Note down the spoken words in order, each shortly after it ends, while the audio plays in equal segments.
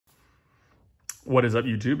What is up,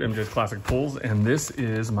 YouTube? MJ's Classic Pulls, and this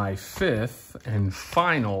is my 5th and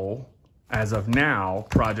final, as of now,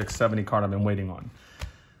 Project 70 card I've been waiting on.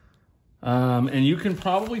 And you can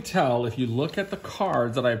probably tell if you look at the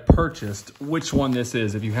cards that I've purchased which one this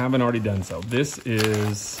is, if you haven't already done so. This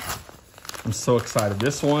is, I'm so excited.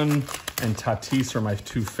 This one and Tatis are my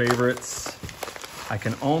 2 favorites. I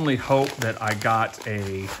can only hope that I got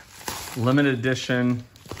a limited edition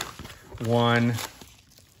one.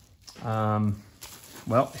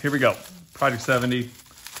 Well, here we go. Project 70.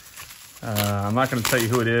 I'm not going to tell you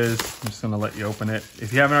who it is. I'm just going to let you open it.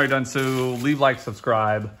 If you haven't already done so, leave, like,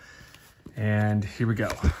 subscribe. And here we go.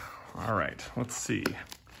 All right, let's see.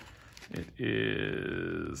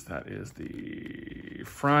 That is the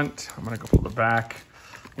front. I'm going to go pull the back.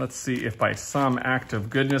 Let's see if by some act of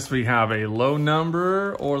goodness we have a low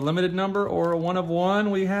number or limited number or a 1 of 1.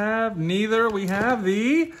 We have neither. We have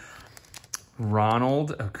the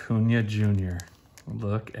Ronald Acuna Jr.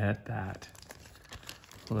 Look at that.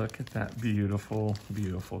 Look at that beautiful,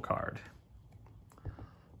 beautiful card.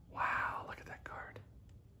 Wow, look at that card.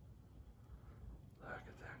 Look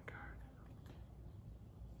at that card.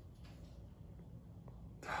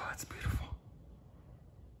 Oh, that's beautiful.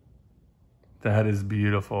 That is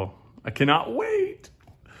beautiful. I cannot wait.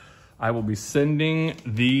 I will be sending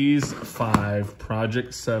these 5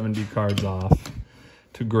 Project 70 cards off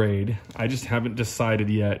to grade. I just haven't decided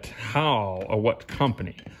yet how or what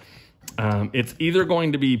company. It's either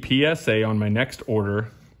going to be PSA on my next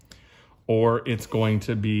order, or it's going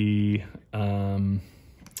to be what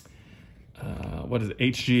is it,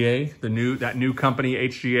 HGA, that new company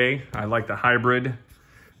HGA. I like the hybrid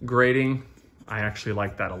grading. I actually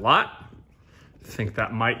like that a lot. I think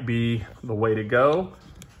that might be the way to go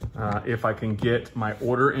if I can get my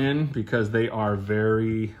order in, because they are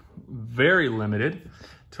very, very limited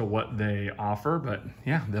to what they offer. But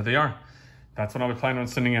yeah, there they are. That's what I was planning on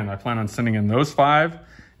sending in. I plan on sending in those 5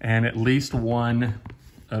 and at least 1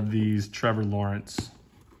 of these Trevor Lawrence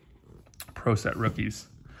Pro Set rookies.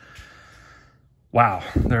 Wow,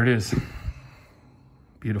 there it is.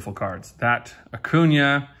 Beautiful cards. That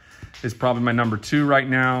Acuna is probably my number 2 right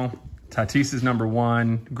now. Tatis is number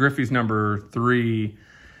 1. Griffey's number 3.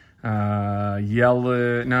 I'm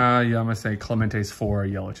gonna say Clemente's 4,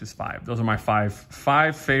 Yelich is 5. Those are my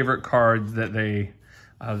five favorite cards that they've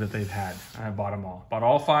had. I bought them all. Bought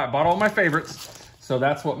all 5, bought all my favorites. So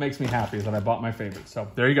that's what makes me happy, is that I bought my favorites. So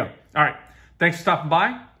there you go. All right. Thanks for stopping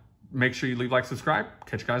by. Make sure you leave, like, subscribe.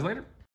 Catch you guys later.